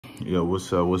Yo,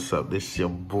 what's up, what's up? This your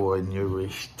boy,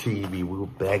 Newish TV. We're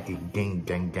back again,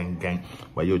 gang.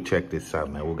 But yo, check this out,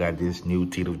 man. We got this new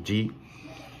Untitled G.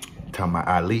 Talking about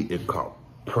Ali, it called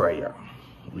Prayer.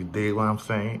 You dig what I'm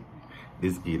saying?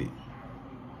 Let's get it.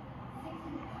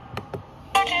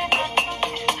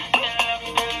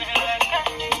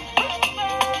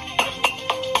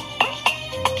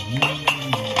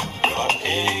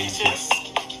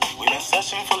 We've been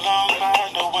searching for long,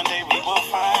 but know one day we will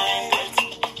find it.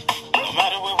 No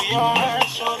matter where we are,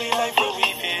 surely life will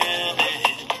reveal it.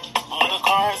 All the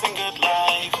cars and good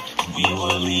life, we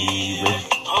will leave it.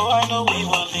 Oh, I know we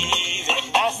will leave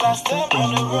it. As I step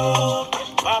on the road,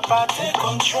 Papa, take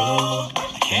control.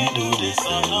 I can't do this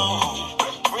alone.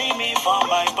 Free me from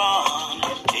my bond.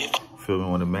 Feel me?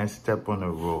 When the man step on the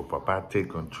road, Papa take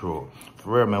control.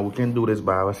 For real, man, we can't do this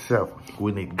by ourselves.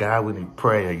 We need God, we need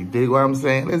prayer. You dig what I'm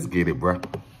saying? Let's get it, bro.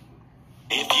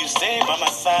 If you stay by my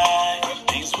side,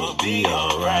 things will be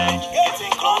alright.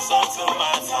 Getting closer to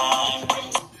my time.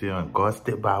 See, when God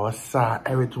stay by our side,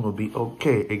 everything will be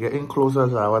okay. It getting closer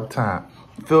to our time.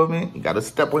 You feel me? You gotta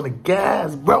step on the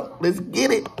gas, bro. Let's get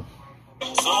it.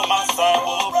 So my side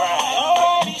will bright.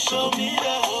 Nobody show me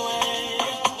the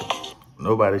way.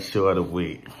 Nobody show her the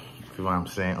way. Feel what I'm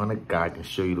saying? Only God can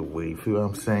show you the way. Feel what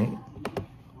I'm saying?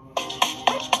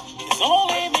 It's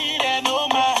only me that know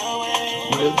my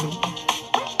way.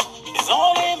 It's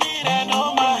only me that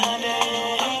know my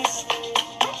days.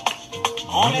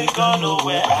 Only God know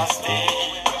where I stand.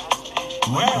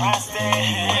 Where I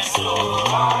stand. So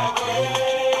I pray.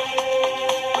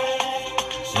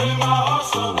 So my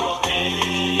hustle will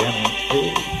pay.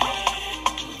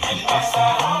 And as I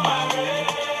on my way,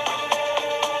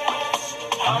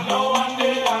 I know one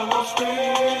day I will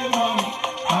spend money.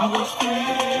 I will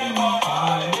spend my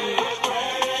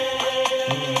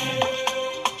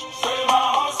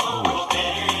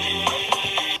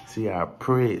See, I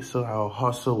pray so our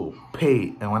hustle will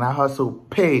pay. And when I hustle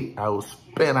pay, I will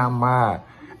spend on mine.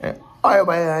 And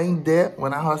everybody ain't there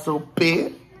when I hustle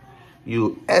pay.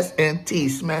 You SNT,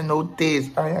 smell no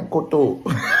taste. I ain't koto.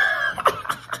 Let's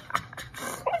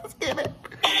get it.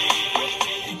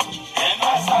 And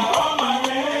as I run my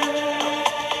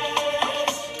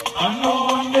race, I know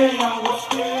one day I will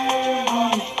spend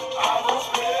money. I will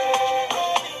spend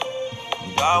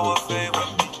money. God will favor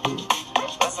me.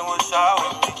 Blessing will shower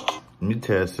me. Let me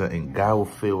tell you something. God will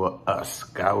favor us.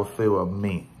 God will favor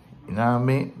me. You know what I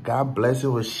mean? God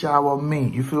blessing will shower me.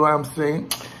 You feel what I'm saying?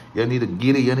 You need to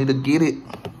get it. You need to get it.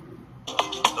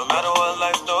 No matter what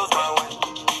life throws my way,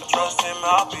 I trust him,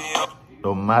 I'll be okay.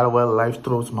 No matter what life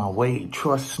throws my way,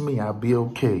 trust me, I'll be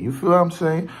okay. You feel what I'm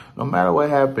saying? No matter what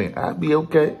happens, I'll be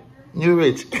okay. You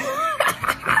rich.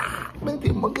 Maybe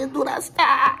we can do that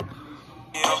stuff.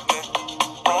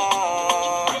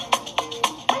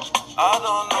 I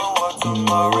don't know what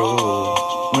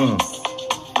tomorrow.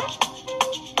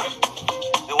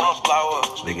 They want flowers,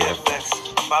 they get vexed.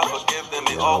 If I forgive them,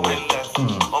 they always left.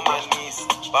 On my knees,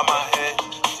 by my head,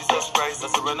 Jesus Christ, I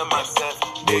surrender myself.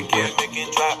 They can't make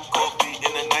it drop, coffee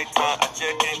in the nighttime. I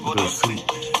just can't go to sleep.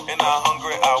 And I'm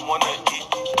hungry, I wanna eat.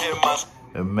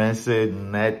 The man said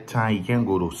in that time he can't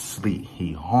go to sleep.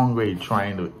 He hungry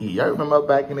trying to eat. Y'all remember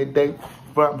back in the day,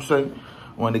 what I'm saying?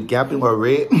 When the gapping was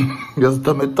red, your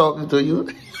stomach talking to you.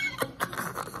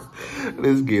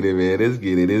 Let's get it, man. Let's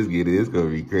get it. Let's get it. It's gonna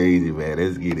be crazy, man.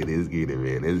 Let's get it. Let's get it,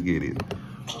 man. Let's get it.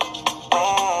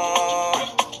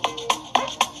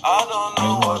 I don't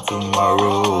know what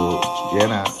tomorrow. Yeah,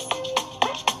 nah.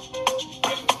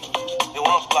 They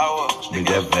want flowers. They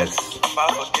get vexed. If I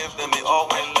forgive them, they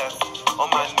always left. On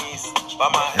my knees, by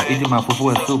my head. Eating my fufu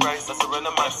and soup. Christ, I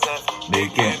surrender myself. They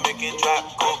can't make it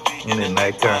drop, coffee in the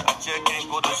nighttime. I just can't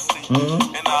go to sleep.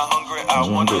 And I'm hungry, I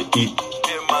want to eat.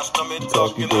 Hear my stomach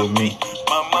talking to me.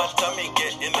 Mama tell me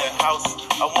get in the house.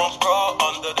 I want crawl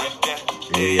under the deck.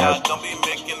 Yeah, don't be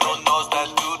making no noise. That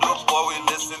doodle boy we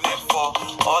listening for.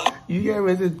 All you hear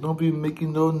it? Don't be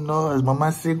making no noise.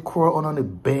 Mama said crawl on the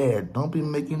bed. Don't be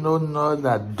making no noise.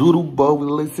 That doodle boy we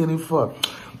listening for.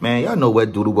 Man, y'all know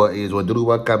what doodle boy is. When doodle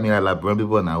boy come here, I like bring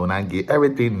people now. When I get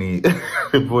everything need.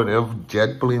 People have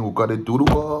jet plane, we call it doodle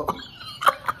boy.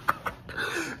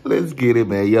 Let's get it,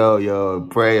 man. Yo,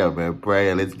 prayer, man.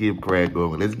 Prayer. Let's get prayer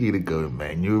going. Let's get it going,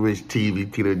 man. Newish TV,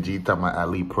 Untitled G, talking about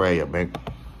Ali prayer, man.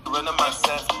 Running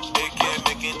myself, they can't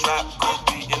make it drop,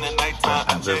 coffee in the nighttime.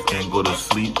 I just can't go to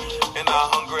sleep. And I'm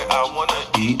hungry, I wanna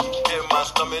eat. Hear my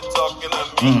stomach talking to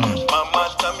me. Mama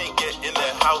tell me get in the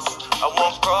house. I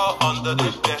won't crawl under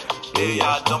the deck.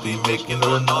 Yeah, don't be making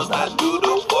no noise. I do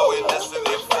the boy we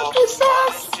listening for.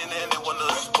 And they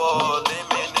wanna spoil them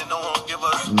and they don't give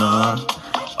us none.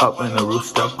 Up in the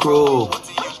rooster crow. What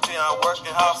do you think I'm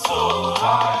working? So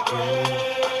I pray.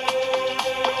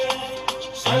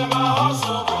 Send my heart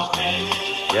so broken.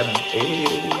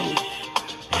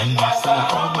 And my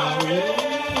side on my way.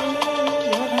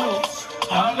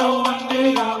 I know one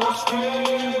day I will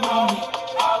scream on it.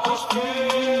 I will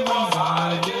scream on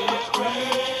I did pray.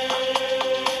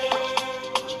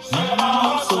 Send my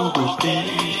heart so broken.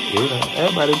 Yeah,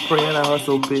 everybody praying at her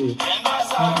so big. And my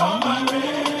side on my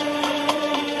way.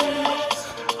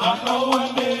 I know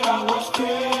one day I will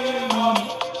scream on it.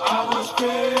 I will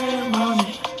scream on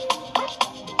it.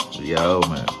 Yo,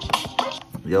 man.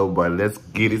 Yo, boy, let's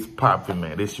get it popping,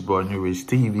 man. This your boy, New Rich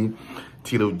TV.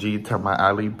 Tito G, talking about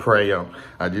Ali Prayer.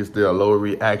 I just did a low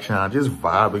reaction. I'm just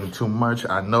vibing too much.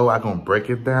 I know I'm going to break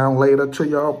it down later to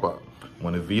y'all, but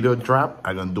when the video drop,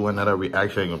 I'm going to do another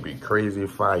reaction. It's going to be crazy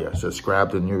fire. Subscribe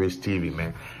to New Rich TV,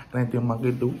 man. Anything I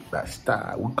can do, that's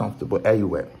style. We comfortable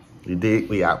everywhere. You dig?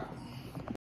 We out.